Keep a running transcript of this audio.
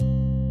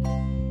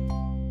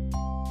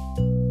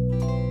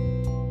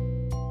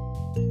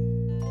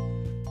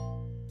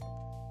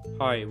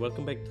Hi,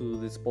 welcome back to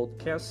this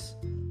podcast.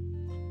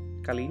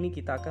 Kali ini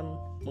kita akan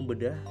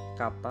membedah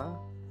kata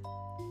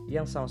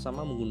yang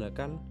sama-sama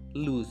menggunakan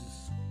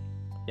lose.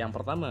 Yang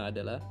pertama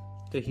adalah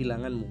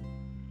kehilanganmu.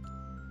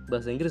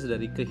 Bahasa Inggris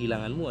dari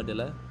kehilanganmu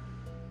adalah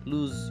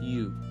lose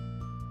you.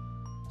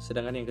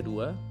 Sedangkan yang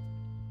kedua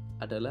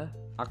adalah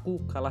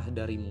aku kalah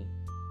darimu.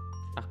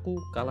 Aku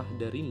kalah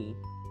darimu.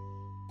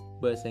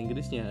 Bahasa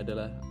Inggrisnya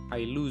adalah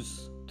I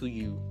lose to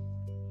you.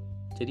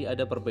 Jadi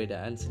ada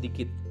perbedaan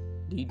sedikit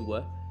di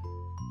dua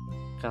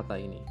kata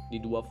ini,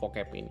 di dua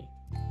vocab ini.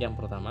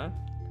 Yang pertama,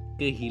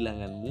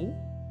 kehilanganmu,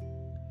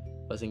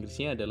 bahasa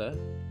Inggrisnya adalah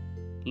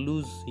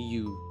lose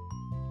you.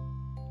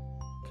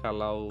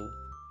 Kalau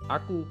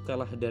aku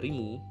kalah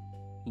darimu,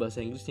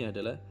 bahasa Inggrisnya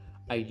adalah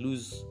I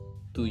lose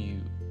to you.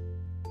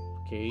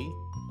 Oke,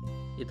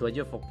 itu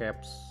aja vocab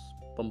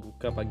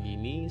pembuka pagi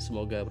ini.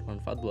 Semoga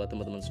bermanfaat buat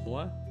teman-teman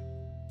semua.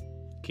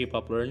 Keep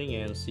up learning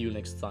and see you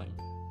next time.